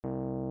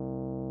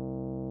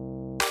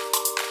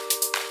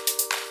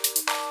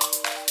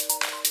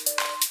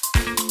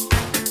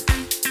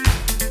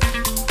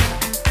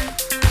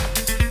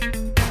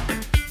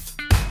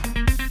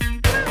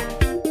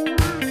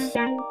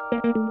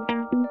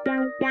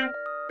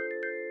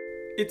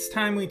It's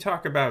time we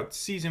talk about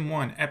Season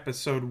 1,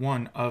 Episode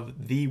 1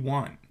 of The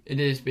One.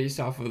 It is based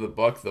off of the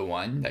book The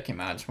One that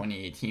came out in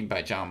 2018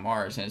 by John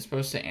Marrs, and it's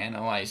supposed to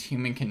analyze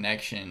human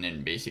connection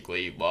and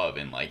basically love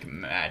and like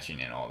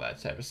matching and all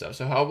that type of stuff.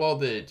 So how well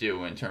did it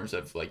do in terms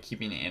of like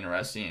keeping it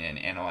interesting and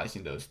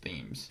analyzing those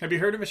themes? Have you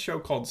heard of a show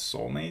called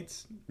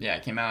Soulmates? Yeah,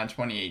 it came out in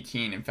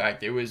 2018. In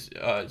fact, it was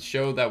a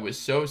show that was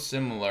so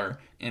similar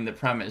in the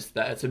premise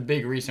that it's a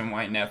big reason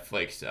why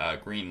Netflix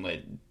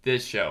greenlit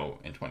this show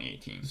in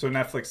 2018. So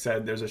Netflix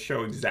said there's a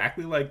show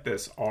exactly like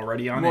this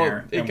already on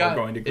air, and we're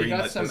going to greenlit this. It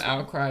got some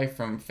outcry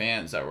from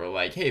fans that were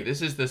like, hey,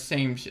 this is the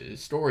same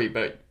story,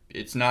 but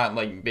it's not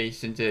like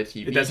based into a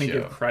TV show. It doesn't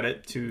give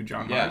credit to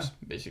John Marrs? Yeah,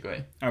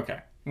 basically.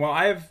 Okay. Well,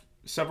 I have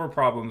several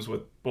problems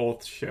with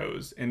both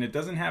shows, and it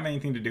doesn't have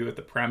anything to do with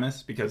the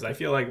premise, because I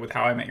feel like with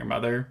How I Met Your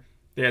Mother,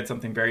 they had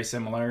something very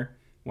similar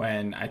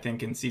when I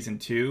think in Season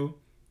 2,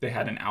 they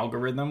had an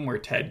algorithm where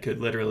Ted could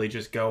literally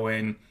just go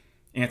in,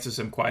 answer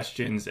some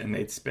questions, and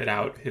they'd spit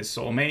out his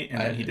soulmate, and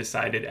then he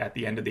decided at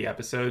the end of the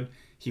episode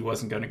he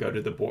wasn't going to go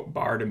to the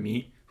bar to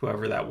meet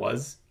whoever that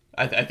was.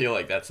 I feel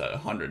like that's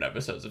 100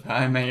 episodes of How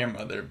I Met Your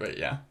Mother, but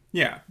yeah.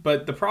 Yeah,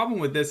 but the problem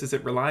with this is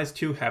it relies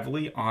too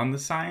heavily on the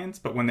science,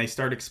 but when they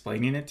start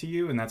explaining it to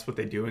you, and that's what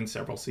they do in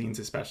several scenes,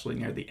 especially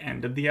near the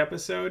end of the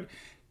episode,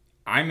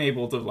 I'm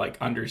able to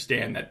like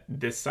understand that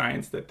this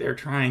science that they're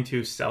trying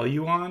to sell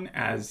you on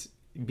as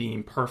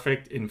being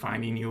perfect in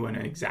finding you an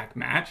exact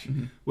match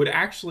would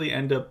actually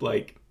end up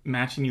like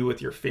matching you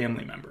with your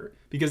family member,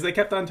 because they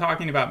kept on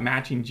talking about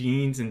matching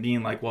genes and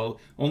being like, well,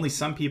 only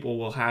some people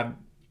will have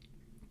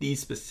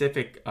these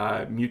specific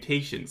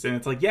mutations, and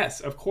it's like,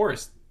 yes, of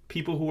course,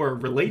 people who are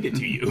related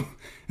to you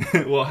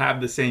will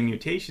have the same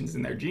mutations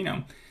in their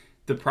genome.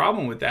 The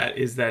problem with that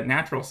is that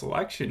natural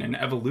selection and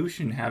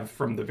evolution have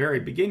from the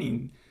very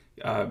beginning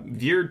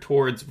veered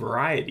towards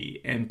variety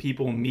and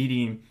people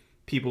meeting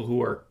people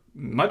who are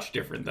much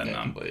different than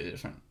them. Completely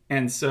different.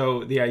 And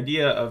so the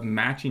idea of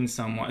matching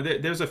someone,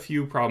 there's a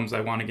few problems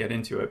I want to get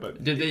into it,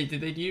 but did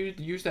they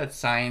use that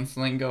science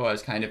lingo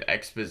as kind of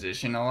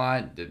exposition a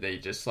lot? Did they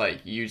just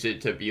like use it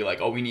to be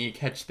like, oh, we need to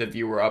catch the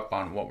viewer up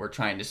on what we're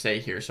trying to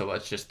say here, so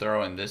let's just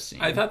throw in this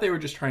scene? I thought they were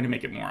just trying to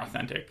make it more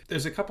authentic.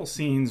 There's a couple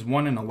scenes,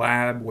 one in a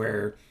lab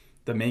where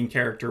the main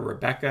character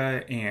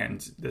Rebecca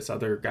and this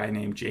other guy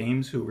named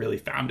James, who really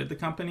founded the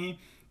company,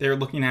 they're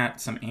looking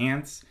at some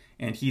ants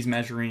and he's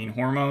measuring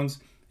hormones.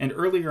 And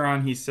earlier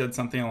on, he said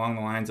something along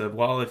the lines of,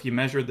 well, if you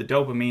measure the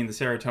dopamine, the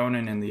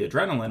serotonin, and the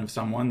adrenaline of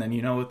someone, then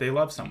you know that they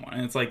love someone.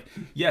 And it's like,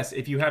 yes,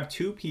 if you have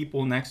two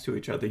people next to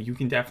each other, you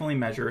can definitely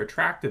measure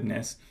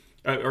attractiveness,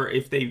 or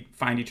if they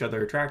find each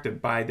other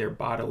attractive by their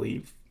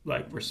bodily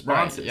like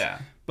responses. Right, yeah.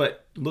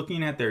 But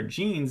looking at their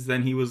genes,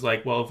 then he was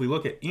like, well, if we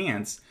look at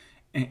ants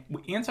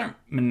aren't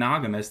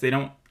monogamous. They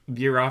don't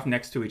veer off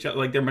next to each other.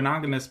 Like, they're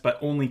monogamous, but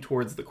only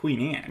towards the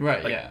queen ant.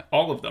 Right, like, yeah.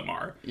 All of them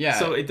are. Yeah.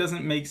 So it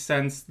doesn't make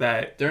sense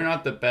that... They're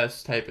not the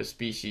best type of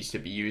species to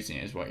be using,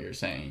 is what you're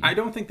saying. I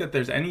don't think that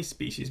there's any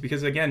species,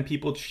 because, again,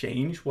 people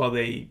change while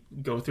they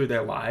go through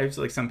their lives.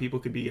 Like, some people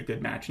could be a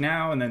good match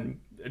now, and then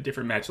a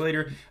different match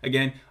later.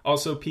 Again,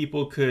 also,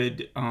 people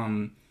could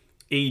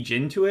age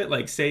into it.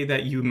 Like, say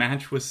that you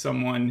match with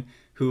someone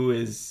who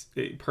is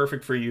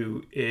perfect for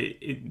you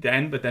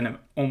then, but then an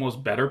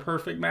almost better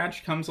perfect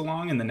match comes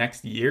along in the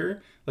next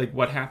year. Like,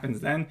 what happens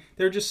then?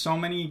 There are just so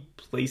many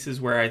places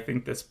where I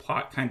think this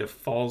plot kind of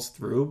falls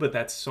through, but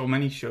that so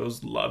many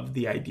shows love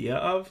the idea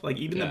of. Like,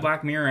 even the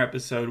Black Mirror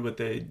episode with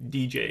the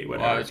DJ,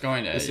 whatever. Well, I was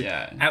going to,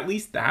 yeah. At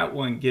least that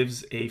one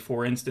gives a,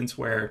 for instance,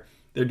 where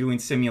they're doing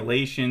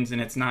simulations and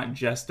it's not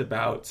just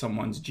about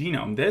someone's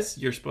genome. This,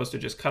 you're supposed to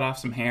just cut off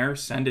some hair,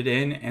 send it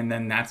in, and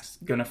then that's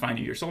going to find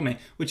you your soulmate,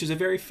 which is a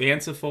very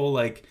fanciful,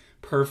 like,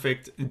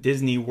 perfect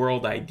Disney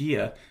World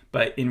idea.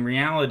 But in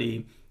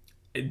reality,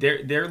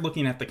 they're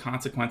looking at the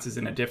consequences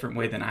in a different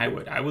way than I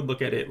would. I would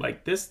look at it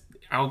like this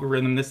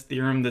algorithm, this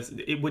theorem,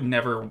 it would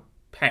never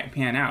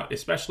pan out,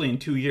 especially in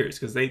 2 years,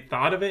 because they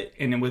thought of it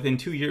and within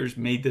 2 years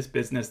made this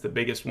business the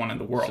biggest one in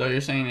the world. So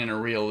you're saying in a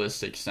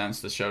realistic sense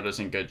the show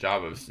doesn't do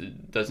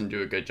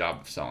a good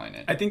job of selling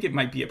it? I think it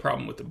might be a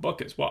problem with the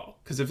book as well,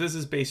 because if this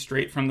is based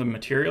straight from the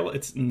material,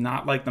 it's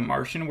not like The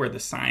Martian where the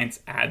science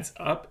adds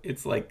up.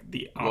 It's like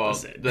the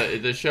opposite. Well,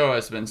 the show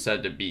has been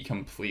said to be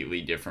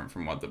completely different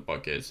from what the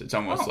book is. It's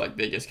almost like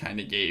they just kind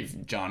of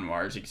gave John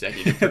Marrs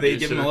executive producer. They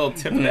give him a little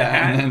tip of the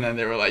hat. And then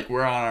they were like,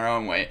 we're on our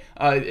own way.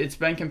 It's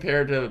been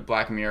compared to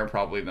Black Mirror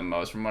probably the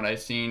most from what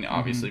I've seen,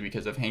 obviously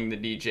because of Hang the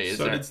DJ.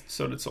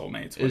 So did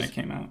Soulmates when it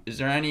came out. Is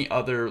there any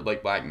other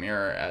like Black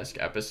Mirror-esque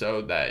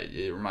episode that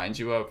it reminds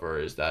you of, or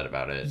is that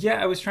about it?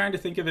 Yeah, I was trying to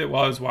think of it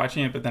while I was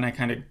watching it, but then I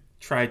kind of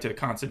tried to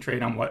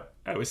concentrate on what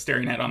I was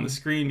staring at on the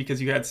screen,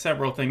 because you had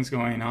several things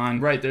going on.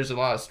 Right, there's a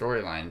lot of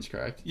storylines,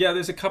 correct? Yeah,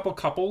 there's a couple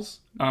couples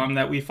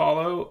that we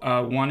follow.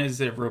 One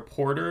is a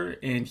reporter,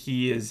 and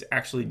he is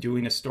actually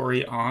doing a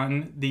story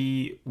on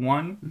the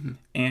One,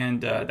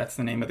 and that's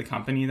the name of the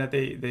company that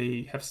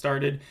they have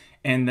started.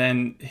 And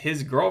then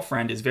his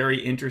girlfriend is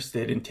very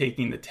interested in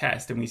taking the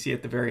test, and we see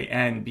at the very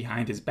end,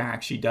 behind his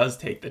back, she does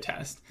take the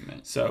test.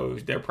 Right. So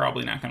they're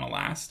probably not going to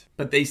last.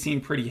 But they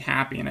seem pretty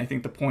happy, and I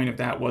think the point of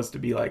that was to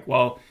be like,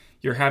 well,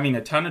 you're having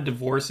a ton of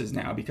divorces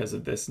now because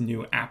of this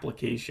new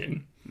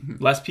application.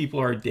 Less people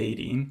are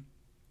dating.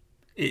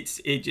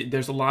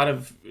 There's a lot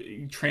of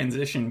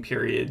transition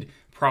period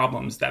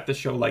problems that the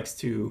show likes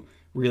to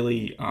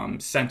really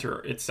center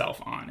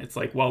itself on. It's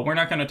like, well, we're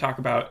not going to talk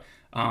about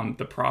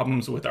the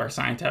problems with our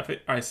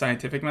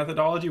scientific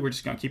methodology. We're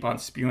just going to keep on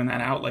spewing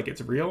that out like it's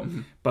real.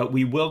 But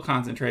we will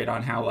concentrate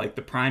on how, like,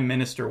 the prime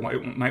minister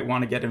might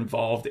want to get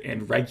involved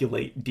and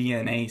regulate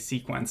DNA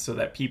sequence so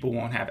that people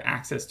won't have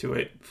access to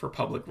it for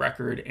public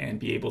record and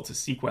be able to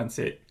sequence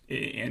it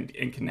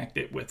and connect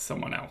it with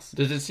someone else.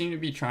 Does it seem to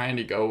be trying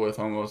to go with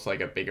almost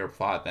like a bigger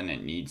plot than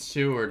it needs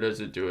to, or does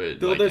it do it?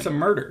 Though there's a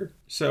murder.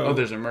 So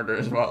there's a murder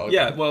as well. Okay.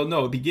 Yeah, well,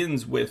 no, it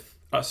begins with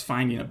us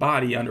finding a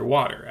body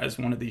underwater, as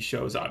one of these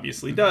shows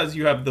obviously does.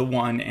 You have the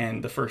One,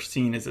 and the first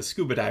scene is a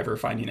scuba diver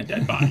finding a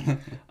dead body.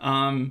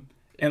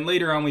 And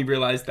later on, we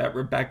realized that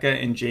Rebecca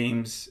and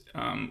James,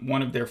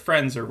 one of their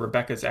friends, or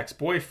Rebecca's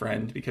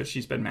ex-boyfriend, because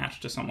she's been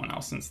matched to someone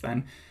else since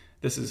then.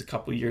 This is a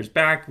couple years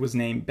back, was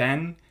named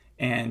Ben,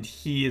 and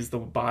he is the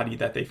body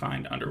that they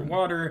find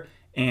underwater.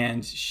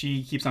 And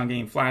she keeps on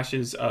getting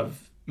flashes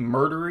of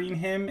murdering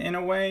him in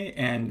a way,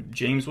 and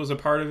James was a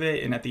part of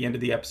it. And at the end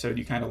of the episode,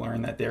 you kind of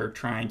learn that they're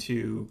trying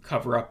to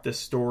cover up this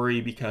story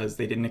because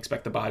they didn't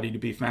expect the body to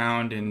be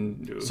found,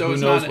 and so who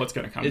knows what's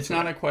going to come. It's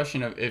not a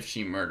question of if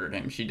she murdered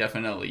him. She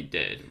definitely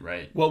did,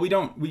 right? Well,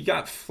 we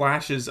got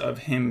flashes of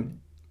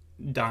him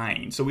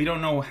dying, so we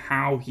don't know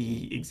how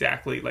he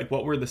exactly, like,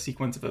 what were the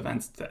sequence of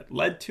events that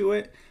led to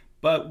it.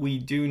 But we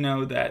do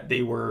know that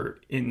they were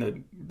in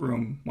the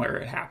room where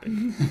it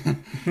happened.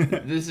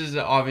 This is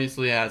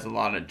obviously has a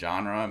lot of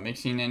genre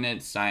mixing in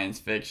it. Science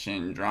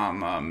fiction,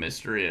 drama,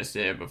 mystery, I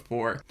said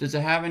before. Does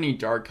it have any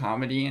dark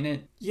comedy in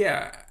it?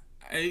 Yeah.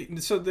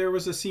 So there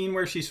was a scene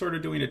where she's sort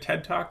of doing a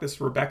TED Talk, this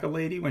Rebecca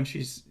lady, when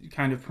she's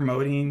kind of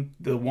promoting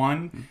the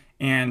One.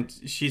 And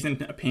she's in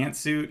a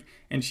pantsuit,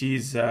 and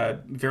she's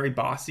very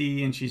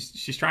bossy, and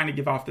she's trying to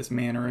give off this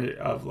manner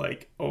of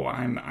like, oh,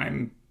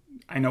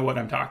 I know what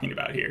I'm talking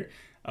about here.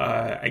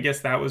 I guess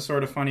that was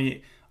sort of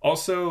funny.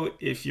 Also,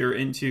 if you're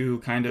into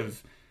kind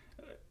of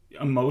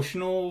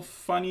emotional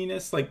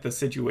funniness, like the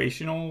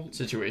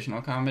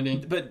situational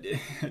comedy, but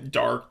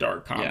dark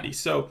comedy. Yeah.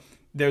 So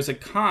there's a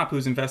cop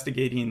who's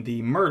investigating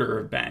the murder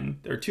of Ben.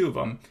 There are two of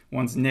them.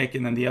 One's Nick,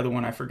 and then the other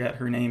one, I forget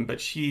her name,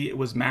 but she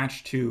was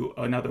matched to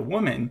another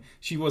woman.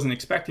 She wasn't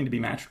expecting to be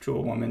matched to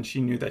a woman.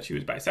 She knew that she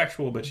was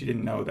bisexual, but she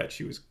didn't know that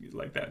she was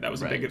like that. That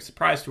was a big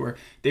surprise to her.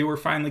 They were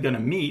finally going to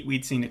meet.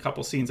 We'd seen a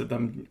couple scenes of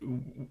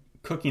them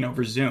cooking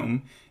over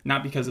Zoom,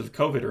 not because of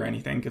COVID or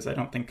anything, because I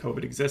don't think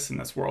COVID exists in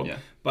this world,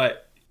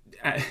 but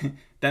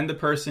then the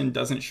person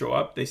doesn't show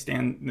up.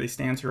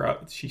 Stands her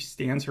up. She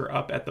stands her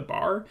up at the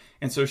bar,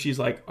 and so she's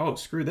like, "Oh,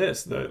 screw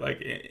this!"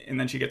 And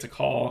then she gets a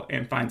call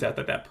and finds out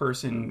that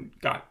person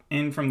got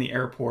in from the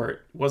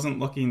airport, wasn't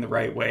looking the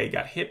right way,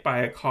 got hit by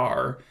a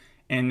car,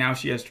 and now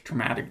she has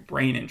traumatic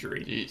brain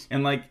injury. Jeez.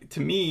 And like, to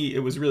me, it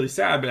was really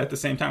sad, but at the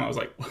same time, I was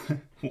like,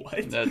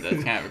 "What?" That's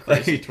kind of a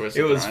crazy twist.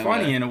 It was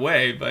funny in a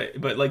way, but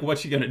like, what's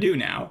she gonna do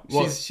now?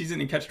 Well, she's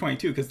in a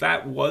catch-22, because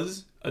that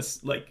was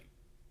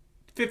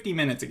 50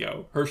 minutes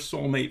ago, her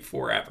soulmate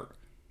forever.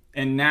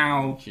 And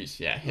now she's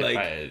hit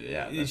by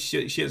it.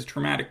 She has a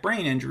traumatic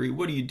brain injury.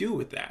 What do you do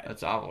with that?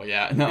 That's awful.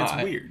 Yeah, no,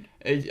 it's weird.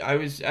 I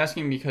was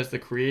asking because the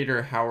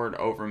creator Howard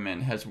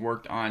Overman has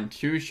worked on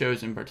two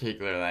shows in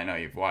particular that I know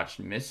you've watched: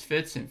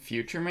 Misfits and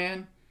Future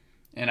Man.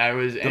 And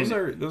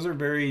those are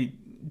very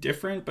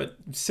different but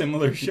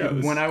similar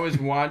shows. When I was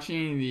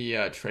watching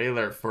the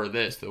trailer for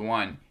the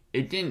One,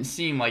 it didn't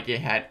seem like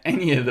it had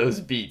any of those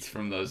beats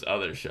from those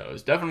other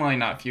shows. Definitely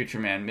not Future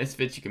Man.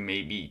 Misfits, you can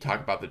maybe talk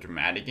about the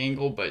dramatic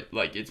angle, but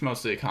like, it's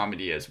mostly a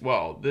comedy as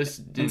well. This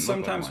didn't. And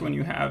sometimes when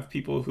you have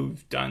people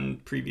who've done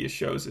previous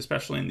shows,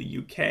 especially in the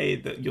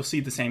UK, that you'll see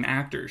the same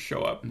actors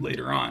show up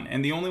later on.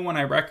 And the only one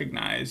I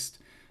recognized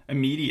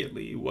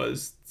immediately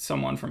was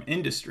someone from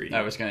Industry.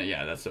 That's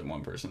the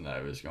one person that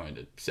I was going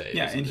to say.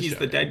 Yeah, and he's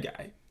the dead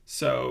guy.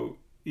 So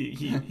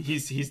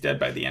he's dead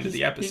by the end of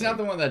the episode. He's not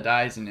the one that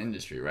dies in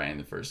Industry, right? In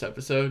the first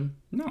episode?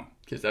 No.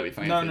 Because that'd be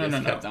funny if they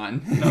just kept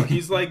on. No,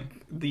 he's like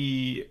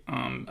the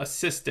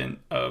assistant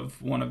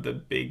of one of the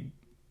big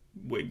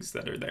wigs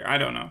that are there. I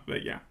don't know,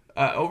 but yeah.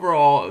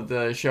 Overall,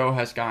 the show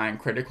has gotten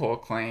critical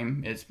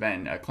acclaim. It's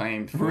been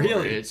acclaimed for...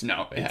 Really?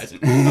 No, it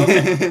hasn't.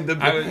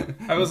 Okay.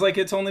 I was like,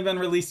 it's only been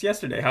released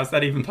yesterday. How's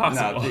that even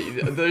possible?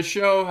 No, the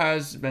show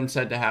has been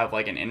said to have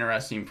like an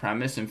interesting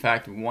premise. In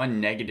fact, one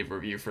negative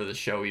review for the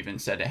show even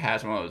said it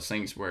has one of those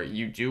things where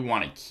you do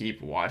want to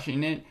keep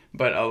watching it,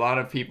 but a lot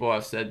of people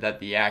have said that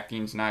the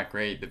acting's not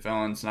great, the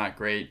villain's not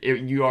great.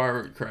 You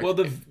are correct. Well,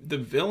 the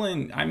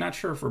villain, I'm not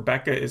sure if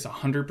Rebecca is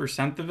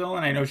 100% the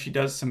villain. I know she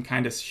does some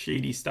kind of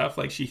shady stuff,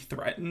 like she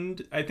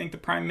threatened, I think, the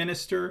prime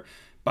minister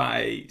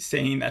by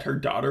saying that her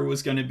daughter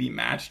was going to be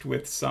matched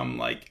with some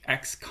like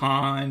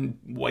ex-con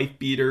wife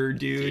beater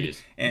dude. Jeez.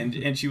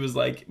 and she was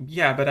like,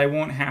 yeah, but I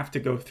won't have to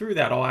go through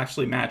that. I'll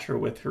actually match her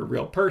with her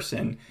real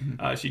person.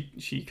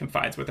 She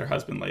confides with her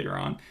husband later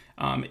on,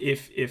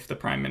 if the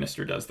prime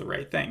minister does the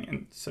right thing,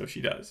 and so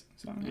she does.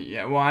 So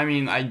yeah, well, I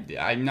mean,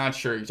 I'm not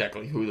sure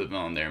exactly who the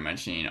villain they're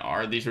mentioning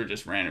are. These were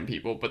just random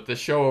people, but the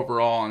show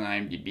overall on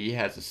IMDb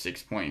has a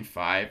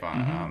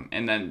 6.5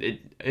 and then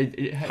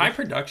it has, high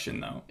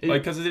production though,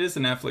 because it is a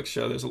Netflix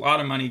show. There's a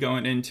lot of money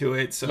going into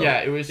it, so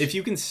yeah, it was, if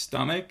you can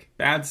stomach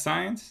bad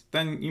science,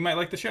 then you might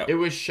like the show. It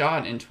was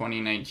shot in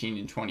 2019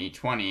 and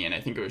 2020, and I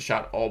think it was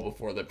shot all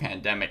before the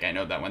pandemic. I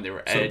know that when they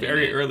were editing,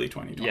 very early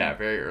 2020. Yeah,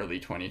 very early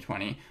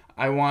 2020.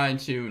 I wanted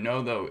to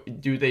know, though,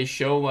 do they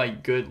show,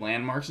 like, good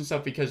landmarks and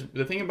stuff? Because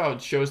the thing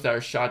about shows that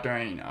are shot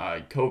during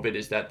COVID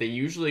is that they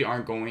usually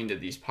aren't going to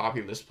these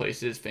populous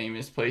places,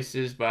 famous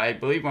places. But I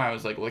believe when I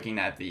was, like, looking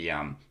at the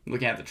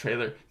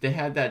trailer, they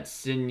had that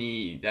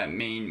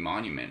main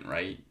monument,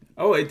 right?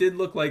 Oh, it did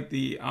look like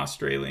the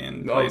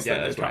Australian place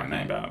that they're talking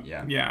about.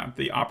 Yeah,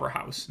 the Opera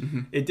House.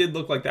 It did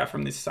look like that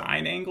from the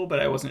side angle, but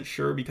I wasn't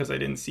sure because I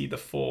didn't see the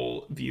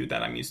full view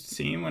that I'm used to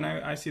seeing when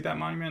I see that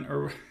monument.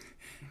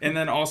 And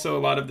then also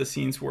a lot of the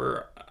scenes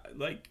were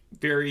like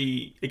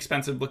very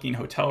expensive looking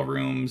hotel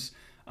rooms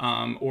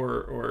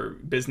or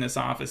business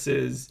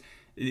offices.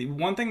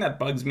 One thing that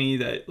bugs me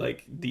that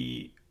like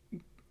the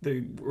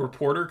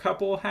reporter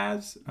couple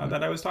has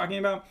that I was talking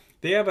about,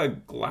 they have a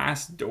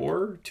glass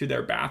door to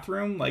their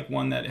bathroom, like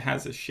one that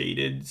has a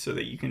shaded so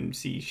that you can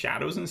see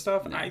shadows and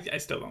stuff. And I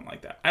still don't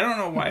like that. I don't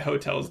know why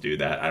hotels do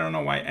that. I don't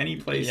know why any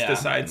place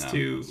decides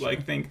to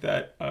like think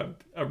that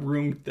a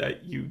room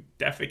that you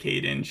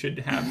defecate in should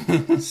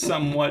have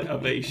somewhat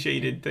of a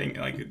shaded thing.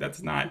 Like,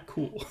 that's not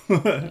cool.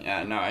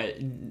 Yeah, no,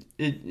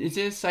 it's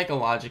a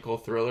psychological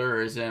thriller,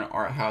 or is it an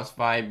art house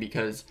vibe?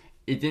 Because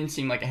it didn't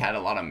seem like it had a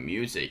lot of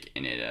music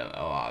in it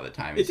a lot of the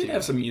time. It did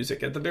have some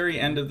music. At the very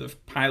end of the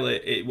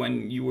pilot,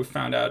 when you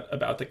found out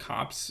about the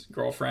cop's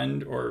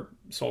girlfriend or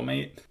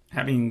soulmate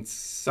having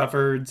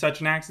suffered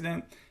such an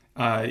accident,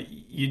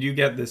 you do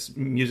get this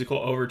musical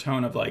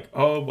overtone of like,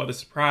 oh, what a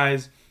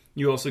surprise.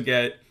 You also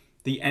get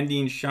the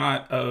ending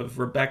shot of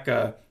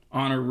Rebecca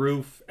on a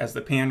roof as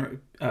the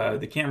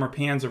camera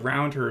pans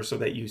around her so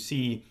that you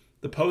see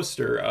the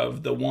poster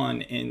of the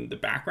one in the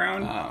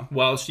background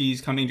while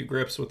she's coming to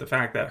grips with the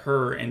fact that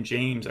her and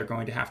James are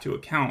going to have to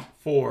account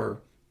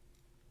for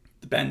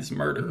the Ben's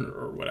murder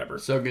or whatever.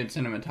 So good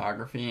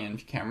cinematography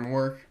and camera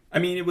work. I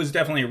mean, it was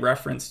definitely a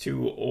reference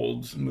to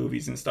old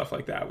movies and stuff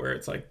like that, where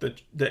it's like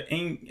the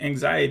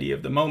anxiety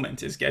of the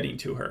moment is getting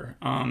to her.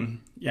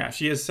 Yeah,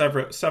 she has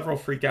several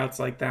freakouts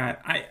like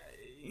that.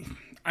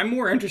 I'm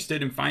more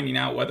interested in finding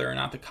out whether or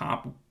not the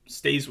cop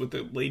stays with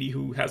the lady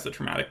who has the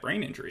traumatic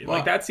brain injury.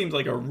 Like, that seems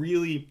like a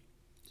really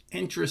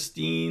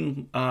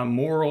interesting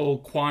moral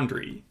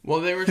quandary.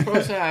 Well, they were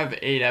supposed to have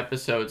 8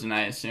 episodes, and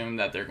I assume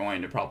that they're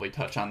going to probably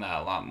touch on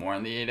that a lot more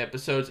in the 8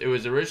 episodes. It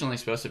was originally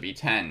supposed to be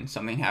 10.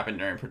 Something happened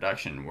during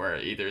production where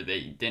either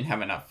they didn't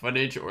have enough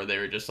footage, or they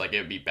were just like, it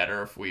would be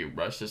better if we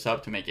rush this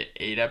up to make it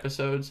 8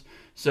 episodes.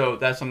 So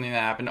that's something that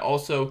happened.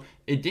 Also,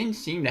 it didn't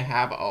seem to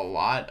have a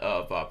lot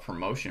of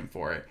promotion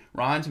for it.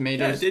 Rotten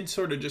Tomatoes... Yeah, it did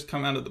sort of just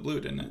come out of the blue,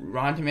 didn't it?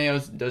 Rotten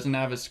Tomatoes doesn't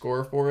have a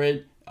score for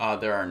it.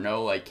 There are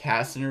no like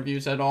cast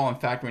interviews at all. In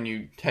fact, when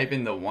you type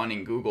in the one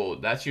in Google,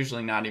 that's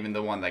usually not even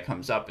the one that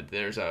comes up.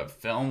 There's a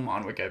film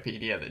on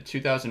Wikipedia that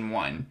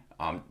 2001.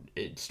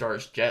 It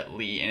stars Jet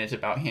Li, and it's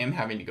about him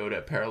having to go to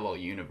a parallel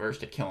universe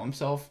to kill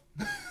himself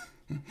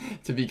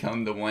to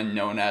become the one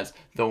known as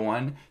the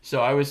One. So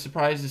I was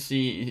surprised to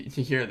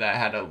hear that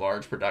had a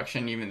large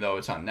production, even though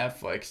it's on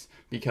Netflix,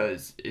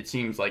 because it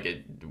seems like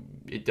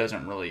it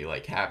doesn't really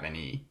like have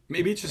any.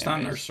 Maybe it's just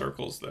not in our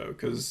circles though,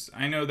 because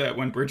I know that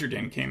when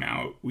Bridgerton came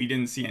out, we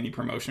didn't see any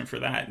promotion for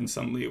that, and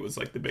suddenly it was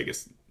like the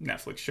biggest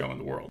Netflix show in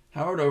the world.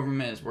 Howard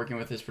Oberman is working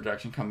with his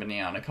production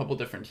company on a couple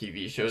different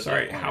TV shows.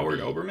 Sorry, Howard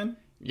Oberman?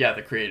 Yeah,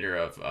 the creator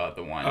of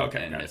The One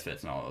and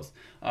Misfits and all those.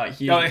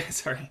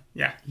 Sorry.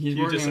 Yeah. He's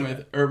working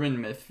with Urban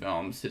Myth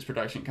Films, his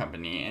production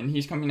company, and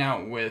he's coming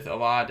out with a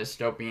lot of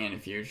dystopian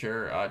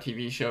future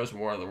TV shows,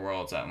 War of the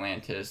Worlds,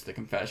 Atlantis, The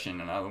Confession,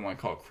 another one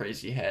called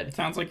Crazy Head.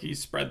 Sounds like he's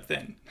spread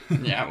thin.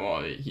 Yeah,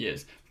 well, he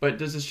is. But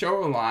does the show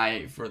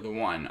rely, for The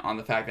One, on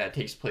the fact that it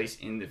takes place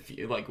in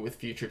with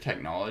future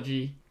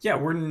technology? Yeah,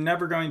 we're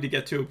never going to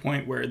get to a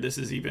point where this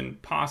is even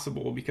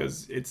possible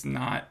because it's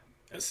not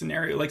a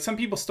scenario, like some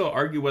people still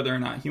argue whether or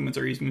not humans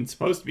are even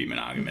supposed to be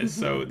monogamous.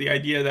 So the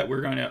idea that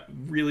we're going to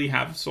really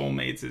have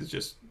soulmates is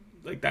just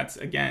like, that's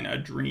again a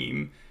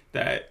dream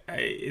that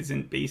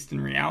isn't based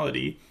in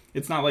reality.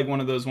 It's not like one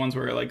of those ones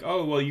where like,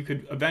 oh well, you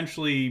could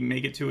eventually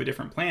make it to a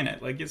different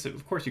planet. Like, yes,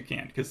 of course you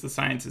can, because the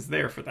science is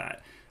there for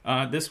that.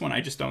 This one,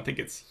 I just don't think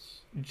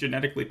it's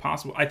genetically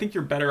possible. I think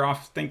you're better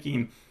off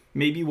thinking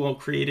maybe we'll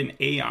create an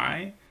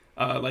AI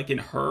like in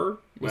Her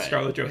with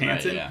Scarlett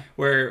Johansson,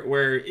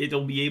 where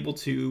it'll be able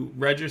to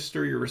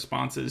register your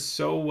responses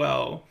so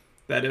well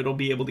that it'll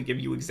be able to give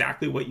you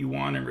exactly what you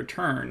want in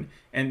return,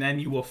 and then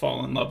you will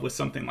fall in love with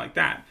something like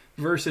that,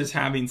 versus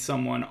having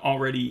someone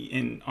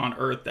already on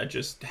Earth that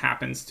just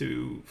happens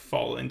to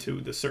fall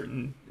into the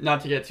certain...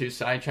 Not to get too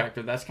sidetracked,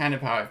 but that's kind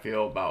of how I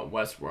feel about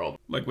Westworld.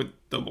 Like with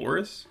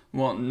Dolores?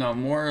 Well, no,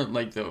 more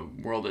like the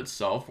world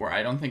itself, where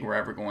I don't think we're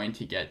ever going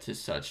to get to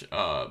such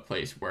a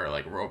place where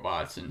like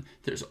robots and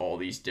there's all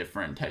these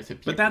different types of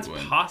people. But that's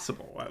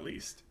possible, at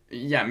least.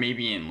 Yeah,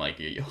 maybe in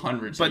like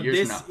hundreds of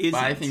years from now.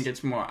 But I think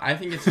it's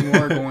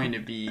more going to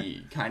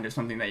be kind of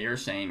something that you're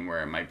saying,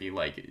 where it might be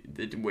like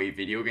the way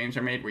video games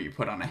are made, where you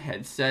put on a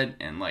headset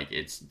and like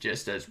it's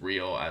just as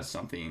real as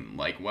something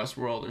like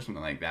Westworld or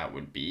something like that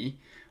would be.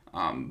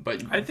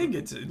 But I think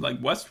it's like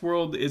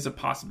Westworld is a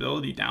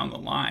possibility down the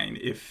line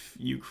if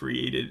you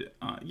created,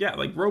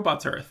 like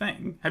robots are a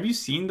thing. Have you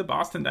seen the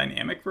Boston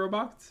Dynamic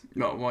robots?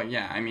 Well,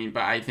 yeah. I mean,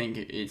 but I think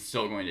it's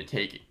still going to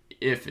take,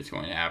 if it's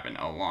going to happen,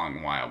 a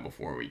long while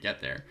before we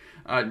get there.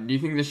 Do you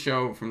think the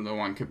show from the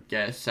one could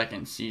get a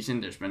second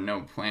season? There's been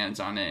no plans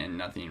on it and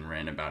nothing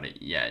written about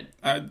it yet.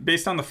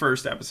 Based on the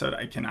first episode,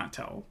 I cannot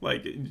tell.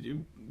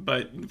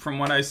 But from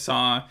what I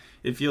saw,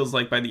 it feels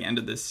like by the end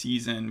of this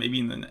season, maybe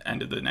in the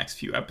end of the next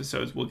few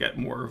episodes, we'll get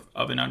more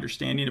of an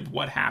understanding of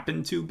what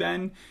happened to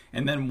Ben.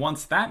 And then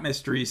once that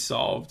mystery is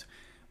solved,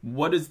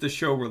 what does the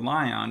show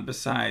rely on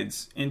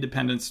besides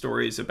independent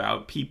stories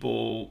about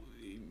people's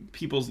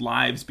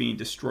lives being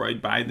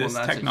destroyed by this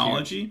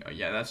technology?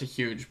 That's a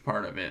huge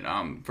part of it.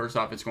 First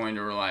off, it's going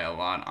to rely a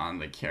lot on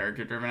the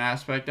character-driven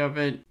aspect of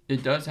it.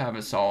 It does have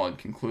a solid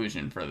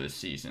conclusion for this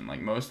season. Like,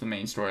 most of the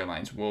main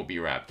storylines will be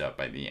wrapped up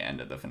by the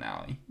end of the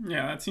finale.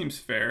 Yeah, that seems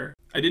fair.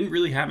 I didn't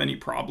really have any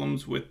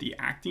problems with the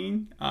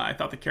acting. I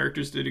thought the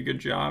characters did a good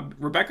job.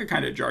 Rebecca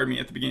kind of jarred me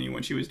at the beginning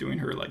when she was doing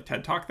her like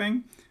TED Talk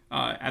thing.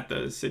 At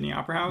the Sydney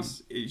Opera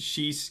House,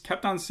 she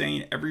kept on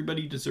saying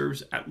everybody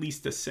deserves at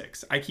least a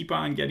 6. I keep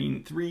on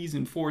getting 3s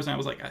and 4s, and I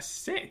was like, a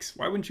 6?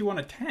 Why wouldn't you want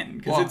a 10?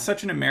 Because it's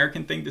such an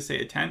American thing to say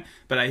a 10.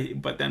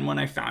 But then when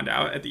I found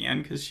out at the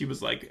end, because she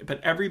was like, but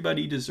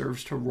everybody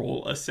deserves to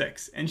roll a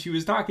 6, and she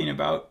was talking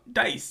about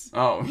dice.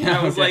 Oh, yeah. And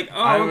I was like,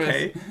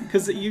 okay,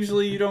 because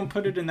usually you don't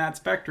put it in that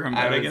spectrum.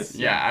 But I guess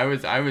I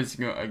was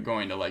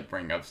going to like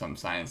bring up some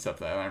science stuff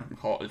that I learned from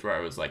college, where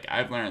I was like,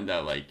 I've learned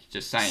that like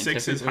just scientifically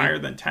 6 is higher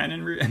than 10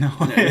 in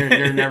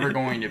you're never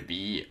going to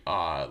be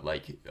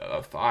like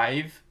a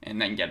 5 and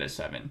then get a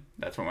 7.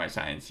 That's what my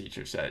science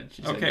teacher said.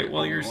 She okay, said,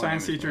 well, your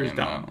science teacher is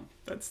dumb.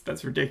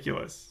 That's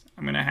ridiculous.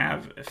 I'm gonna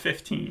have a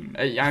 15.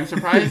 I'm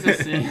surprised to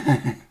see.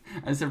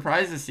 I'm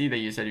surprised to see that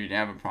you said you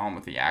didn't have a problem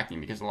with the acting,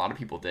 because a lot of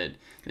people did.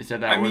 They said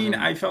that.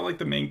 I felt like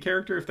the main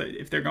character,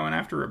 if they're going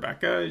after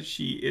Rebecca,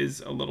 she is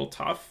a little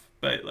tough.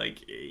 But,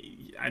 like,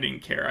 I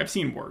didn't care. I've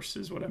seen worse,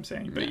 is what I'm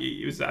saying. But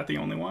was that the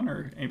only one,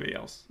 or anybody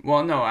else?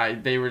 Well, no,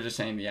 they were just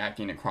saying the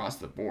acting across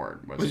the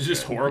board was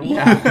just horrible.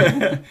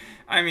 Yeah.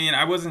 I mean,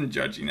 I wasn't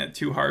judging it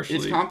too harshly.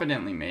 It's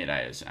competently made,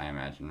 I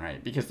imagine,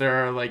 right? Because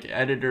there are, like,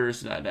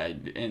 editors that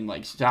in,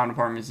 like, sound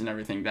departments and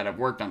everything that have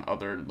worked on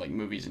other, like,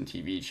 movies and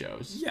TV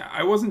shows. Yeah,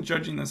 I wasn't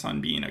judging this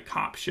on being a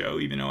cop show,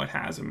 even though it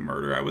has a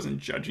murder. I wasn't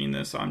judging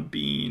this on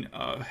being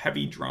a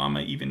heavy drama,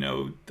 even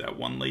though that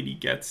one lady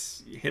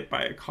gets hit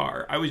by a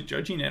car. I was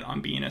judging it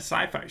on being a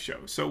sci-fi show.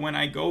 So when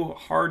I go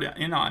hard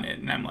in on it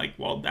and I'm like,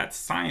 well, that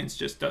science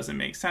just doesn't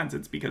make sense,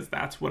 it's because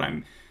that's what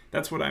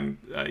I'm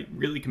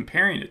really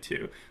comparing it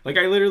to. Like,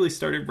 I literally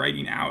started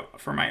writing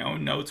out for my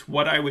own notes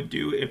what I would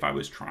do if I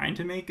was trying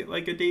to make it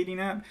like a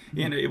dating app,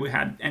 and it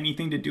had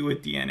anything to do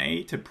with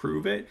DNA to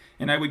prove it,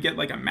 and I would get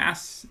like a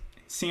mass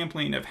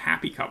sampling of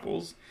happy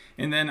couples,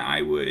 and then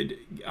I would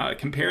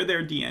compare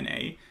their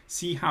DNA,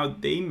 see how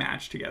they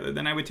match together.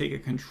 Then I would take a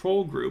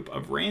control group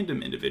of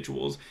random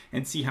individuals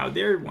and see how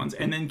their ones,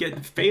 and then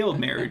get failed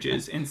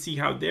marriages and see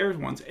how their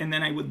ones, and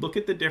then I would look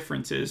at the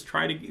differences,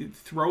 try to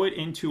throw it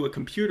into a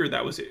computer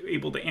that was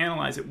able to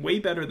analyze it way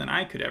better than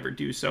I could ever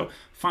do so,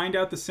 find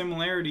out the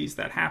similarities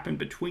that happened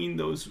between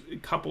those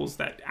couples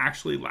that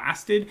actually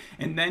lasted,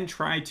 and then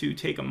try to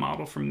take a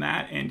model from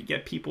that and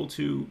get people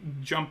to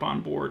jump on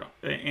board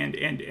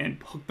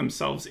and hook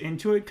themselves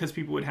into it, because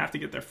people would have to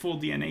get their full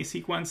DNA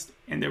sequenced,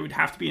 and there would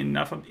have to be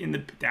enough in the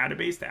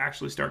database to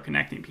actually start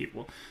connecting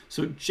people.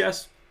 So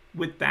just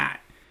with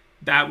that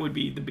would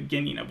be the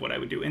beginning of what I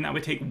would do, and that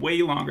would take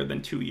way longer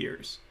than 2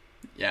 years.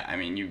 Yeah, I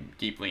mean, you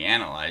deeply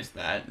analyzed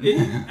that.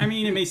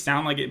 It may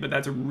sound like it, but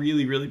that's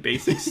really, really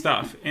basic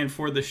stuff. And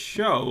for the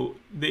show,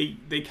 they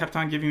kept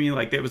on giving me,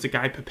 like, there was a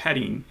guy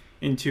pipetting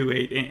into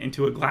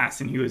a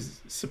glass, and he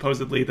was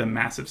supposedly the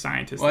massive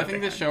scientist. Well, I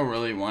think the show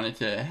really wanted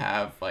to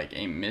have like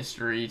a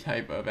mystery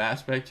type of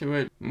aspect to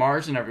it.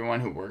 Mars and everyone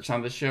who works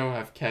on the show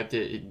have kept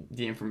the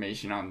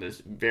information on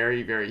this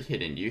very, very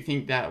hidden. Do you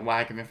think that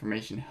lack of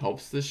information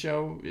helps the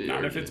show?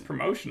 Not if it's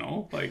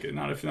promotional. Like,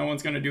 not if no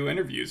one's going to do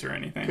interviews or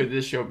anything. Could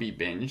this show be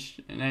binged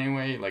in any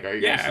way? Like, are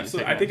you? Yeah,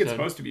 absolutely. I think it's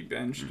supposed to be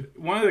binged.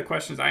 One of the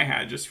questions I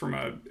had, just from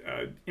a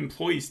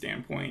employee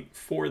standpoint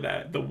for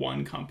the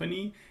one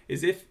company,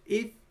 is if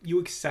you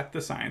accept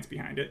the science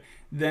behind it,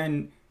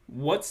 then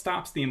what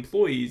stops the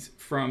employees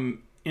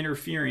from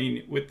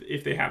interfering with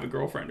if they have a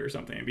girlfriend or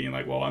something and being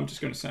like, well, I'm just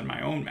going to send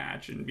my own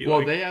match and be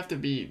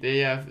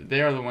they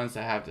are the ones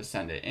that have to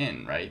send it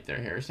in, right?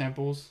 Their hair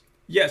samples.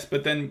 Yes,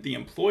 but then the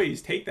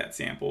employees take that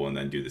sample and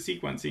then do the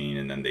sequencing,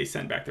 and then they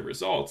send back the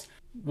results.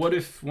 What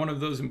if one of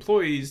those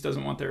employees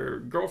doesn't want their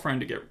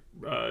girlfriend to get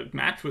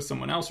matched with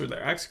someone else, or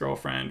their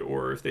ex-girlfriend,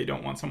 or if they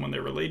don't want someone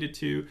they're related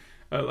to,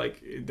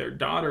 like their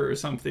daughter or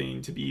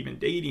something, to be even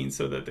dating,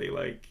 so that they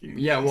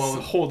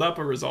hold up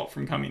a result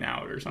from coming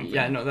out or something?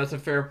 Yeah, no, that's a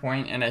fair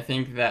point, and I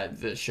think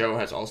that the show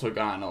has also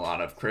gotten a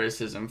lot of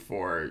criticism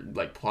for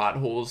like plot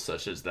holes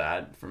such as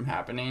that from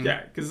happening.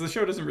 Yeah, because the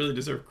show doesn't really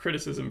deserve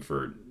criticism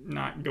for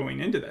not going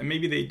into that.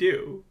 Maybe they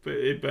do, but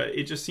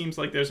it just seems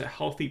like there's a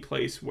healthy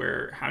place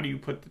where, how do you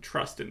put the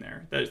trust in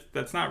there?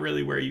 That's not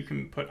really where you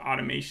can put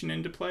automation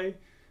into play.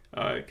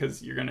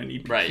 Because you're going to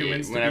need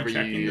humans to be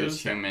checking you those.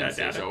 Use humans,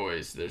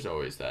 there's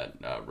always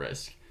that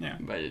risk. Yeah.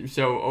 But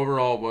so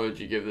overall, what would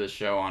you give this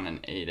show on an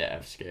A to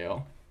F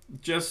scale?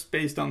 Just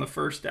based on the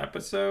first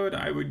episode,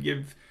 I would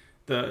give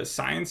the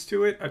science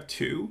to it a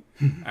 2.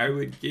 I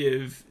would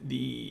give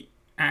the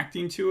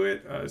acting to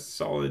it a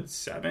solid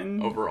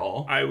 7.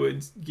 Overall, I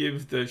would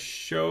give the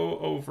show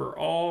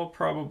overall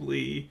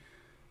probably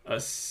a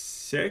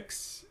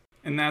 6.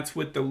 And that's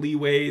with the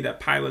leeway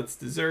that pilots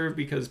deserve,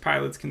 because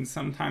pilots can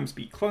sometimes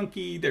be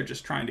clunky. They're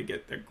just trying to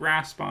get their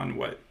grasp on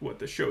what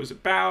the show's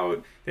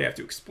about. They have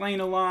to explain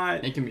a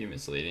lot. It can be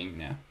misleading,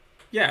 yeah.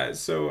 Yeah,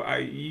 so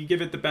you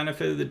give it the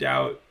benefit of the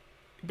doubt.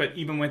 But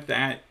even with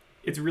that,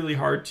 it's really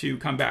hard to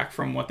come back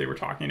from what they were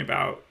talking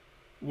about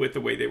with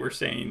the way they were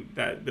saying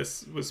that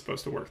this was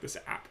supposed to work, this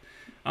app.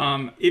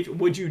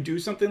 Would you do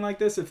something like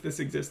this if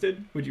this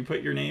existed? Would you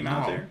put your name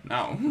out there?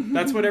 No.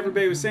 That's what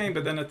everybody was saying,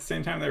 but then at the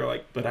same time they were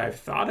like, but I've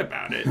thought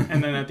about it.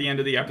 And then at the end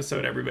of the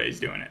episode, everybody's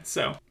doing it.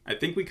 So I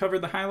think we covered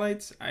the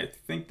highlights. I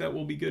think that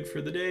will be good for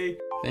the day.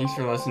 Thanks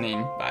for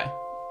listening. Bye.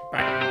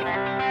 Bye.